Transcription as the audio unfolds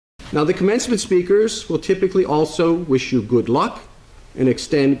Now, the commencement speakers will typically also wish you good luck and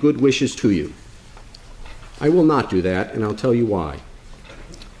extend good wishes to you. I will not do that, and I'll tell you why.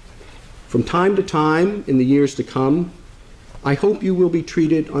 From time to time in the years to come, I hope you will be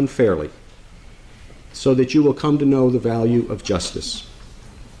treated unfairly so that you will come to know the value of justice.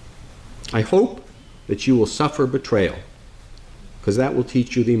 I hope that you will suffer betrayal, because that will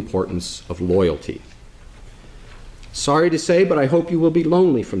teach you the importance of loyalty. Sorry to say, but I hope you will be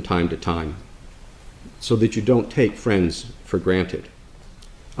lonely from time to time, so that you don't take friends for granted.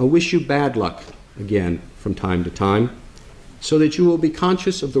 I wish you bad luck again from time to time, so that you will be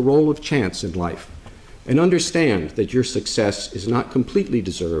conscious of the role of chance in life and understand that your success is not completely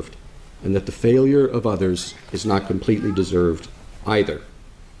deserved and that the failure of others is not completely deserved either.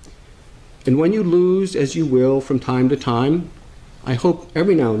 And when you lose, as you will from time to time, I hope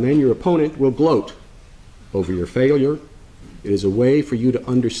every now and then your opponent will gloat over your failure. It is a way for you to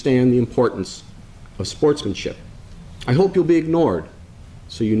understand the importance of sportsmanship. I hope you'll be ignored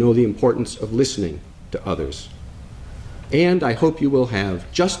so you know the importance of listening to others. And I hope you will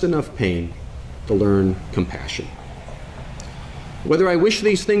have just enough pain to learn compassion. Whether I wish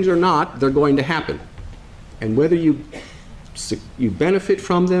these things or not, they're going to happen. And whether you benefit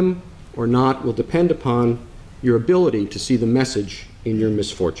from them or not will depend upon your ability to see the message in your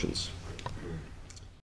misfortunes.